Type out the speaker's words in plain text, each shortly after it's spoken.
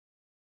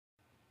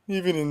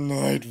Even in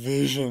night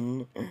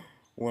vision,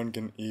 one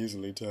can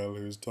easily tell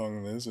whose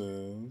tongue this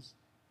is.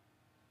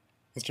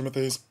 It's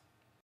Jimothy's.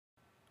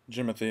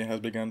 Jimothy has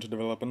begun to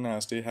develop a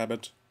nasty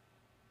habit.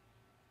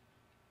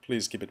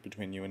 Please keep it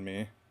between you and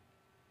me.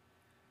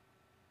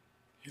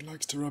 He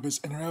likes to rub his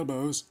inner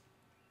elbows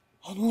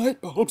on light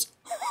bulbs.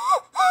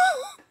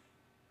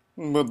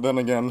 But then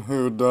again,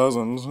 who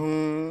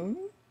doesn't?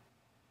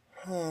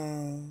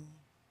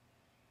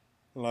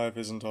 Life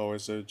isn't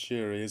always so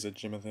cheery, is it,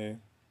 Jimothy?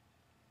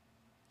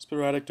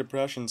 Sporadic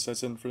depression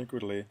sets in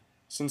frequently,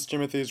 since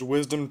Jimothy's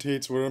wisdom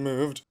teats were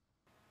removed.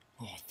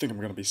 Oh, I think I'm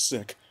gonna be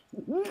sick.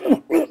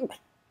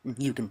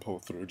 You can pull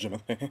through,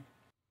 Jimothy.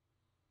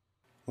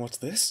 What's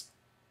this?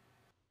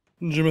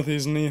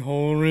 Jimothy's knee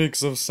hole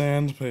reeks of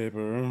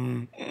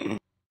sandpaper.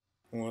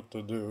 What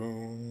to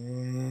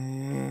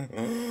do?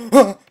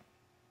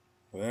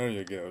 There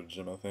you go,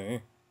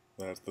 Jimothy.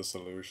 That's the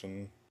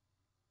solution.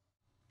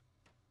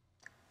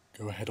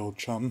 Go ahead, old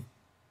chum.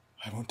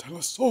 I won't tell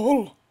a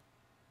soul.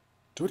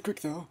 Do it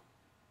quick, though.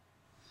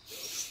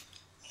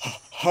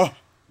 Ha! Ha!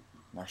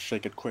 Now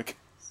shake it quick.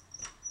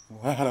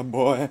 Atta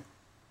boy.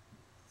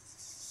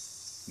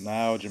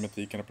 Now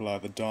Jimothy can apply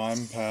the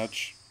dime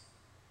patch.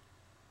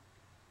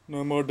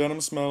 No more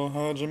denim smell,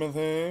 huh,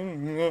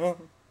 Jimothy?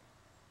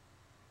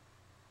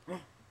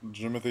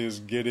 Jimothy is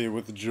giddy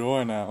with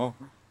joy now.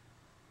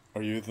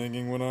 Are you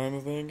thinking what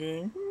I'm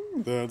thinking?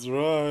 That's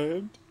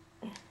right.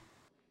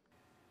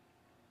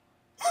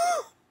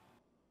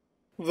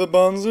 The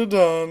buns are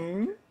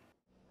done.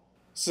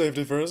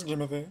 Safety first,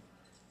 Jimothy.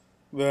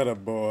 That a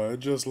boy,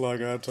 just like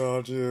I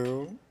taught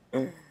you.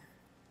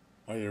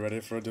 Are you ready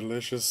for a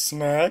delicious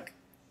snack?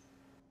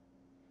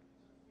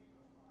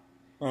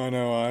 I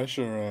know I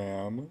sure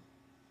am.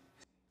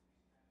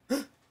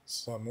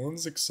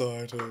 Someone's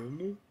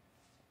excited.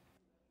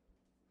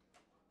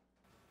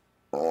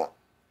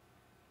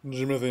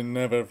 Jimothy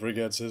never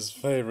forgets his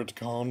favorite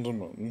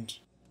condiment.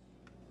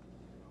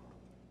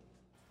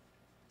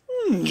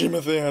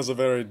 Jimothy has a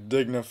very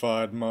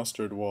dignified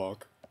mustard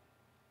walk.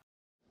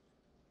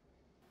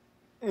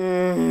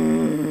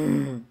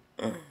 Yum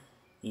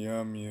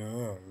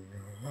yum.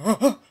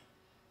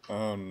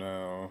 Oh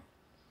no.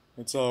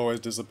 It's always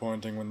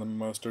disappointing when the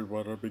mustard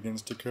water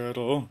begins to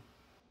curdle.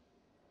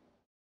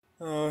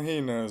 Oh,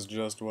 he knows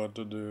just what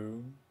to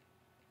do.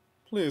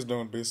 Please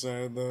don't be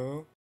sad,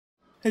 though.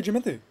 Hey,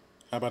 Jimothy,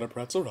 how about a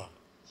pretzel rock?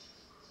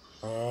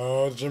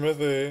 Oh,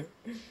 Jimothy,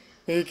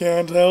 he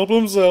can't help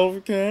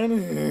himself, can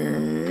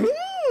he?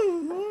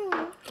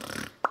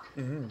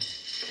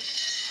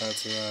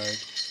 That's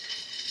right.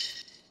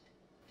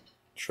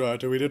 Try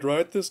to eat it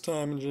right this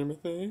time,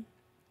 Jimothy.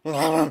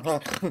 Oh,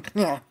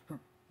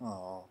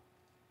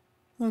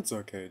 that's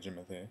okay,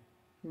 Jimothy.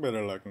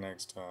 Better luck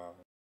next time.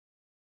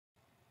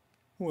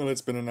 Well,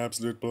 it's been an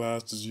absolute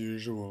blast as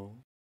usual.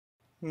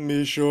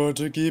 Be sure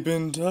to keep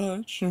in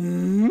touch.